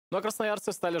Ну а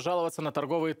красноярцы стали жаловаться на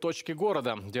торговые точки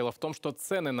города. Дело в том, что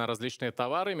цены на различные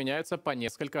товары меняются по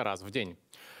несколько раз в день.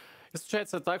 И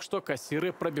случается так, что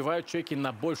кассиры пробивают чеки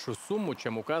на большую сумму,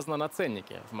 чем указано на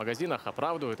ценнике. В магазинах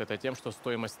оправдывают это тем, что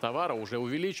стоимость товара уже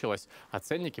увеличилась, а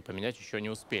ценники поменять еще не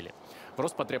успели. В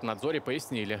Роспотребнадзоре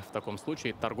пояснили, в таком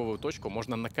случае торговую точку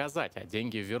можно наказать, а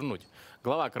деньги вернуть.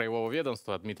 Глава краевого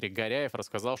ведомства Дмитрий Горяев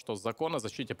рассказал, что закон о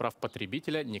защите прав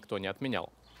потребителя никто не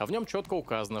отменял. А в нем четко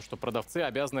указано, что продавцы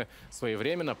обязаны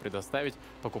своевременно предоставить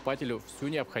покупателю всю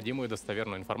необходимую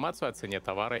достоверную информацию о цене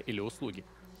товара или услуги.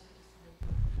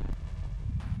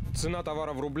 Цена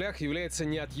товара в рублях является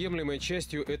неотъемлемой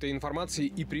частью этой информации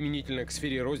и применительно к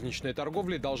сфере розничной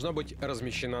торговли должна быть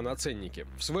размещена на ценнике.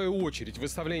 В свою очередь,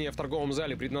 выставление в торговом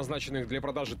зале предназначенных для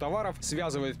продажи товаров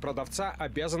связывает продавца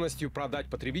обязанностью продать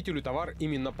потребителю товар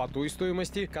именно по той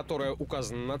стоимости, которая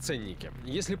указана на ценнике.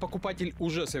 Если покупатель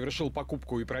уже совершил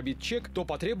покупку и пробит чек, то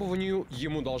по требованию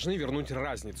ему должны вернуть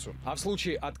разницу. А в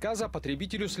случае отказа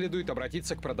потребителю следует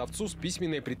обратиться к продавцу с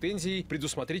письменной претензией,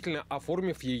 предусмотрительно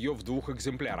оформив ее в 2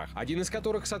 экземплярах. Один из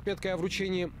которых с отметкой о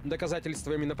вручении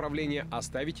доказательствами направления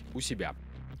оставить у себя.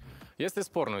 Если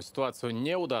спорную ситуацию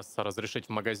не удастся разрешить в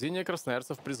магазине,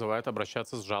 красноярцев призывают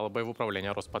обращаться с жалобой в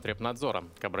управление Роспотребнадзора.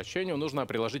 К обращению нужно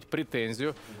приложить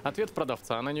претензию, ответ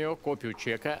продавца на нее, копию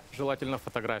чека, желательно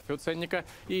фотографию ценника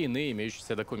и иные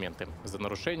имеющиеся документы. За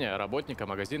нарушение работника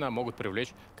магазина могут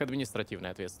привлечь к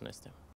административной ответственности.